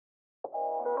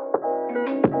So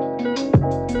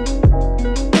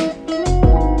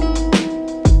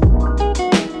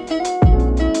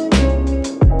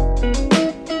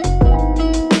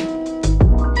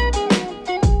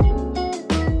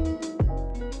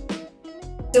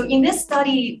in this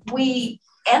study, we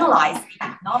analyzed the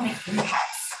economic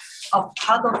impacts of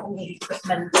cargo-only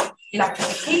equipment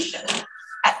electrification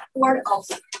at Port of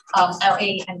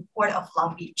LA and Port of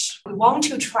Long Beach. We want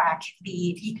to track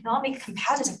the economic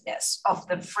competitiveness of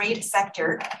the freight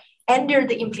sector under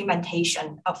the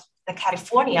implementation of the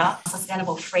California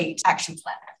Sustainable Freight Action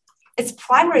Plan. Its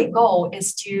primary goal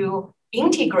is to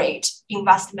integrate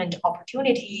investment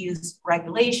opportunities,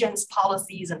 regulations,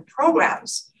 policies, and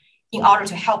programs in order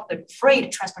to help the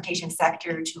freight transportation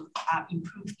sector to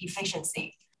improve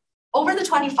efficiency. Over the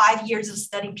 25 years of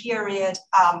study period,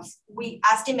 we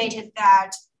estimated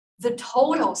that the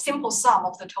total simple sum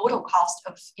of the total cost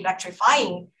of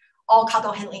electrifying all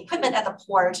cargo handling equipment at the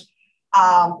port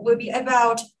will be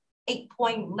about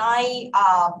 $8.9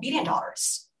 billion.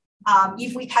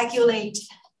 If we calculate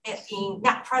it in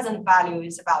net present value,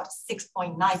 is about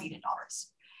 $6.9 billion.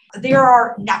 There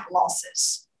are net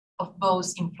losses of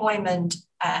both employment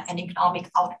and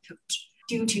economic output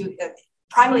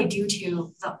primarily due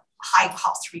to the high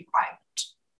cost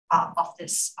requirement of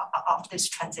this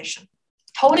transition.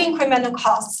 Total incremental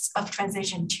costs of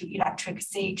transition to electric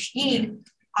CHE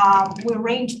will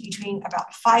range between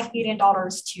about $5 billion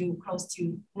to close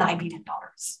to $9 billion.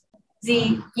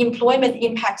 The employment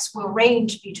impacts will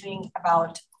range between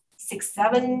about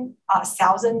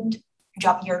 6,000-7,000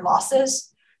 job year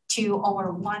losses to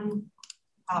over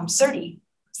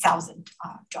 30,000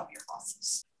 job year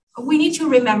losses. We need to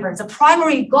remember the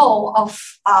primary goal of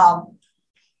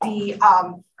the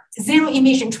zero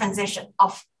emission transition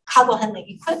of cargo handling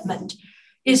equipment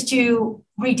is to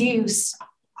reduce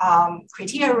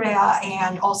criteria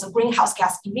and also greenhouse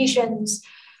gas emissions,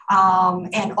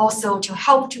 and also to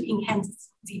help to enhance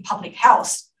the public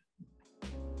health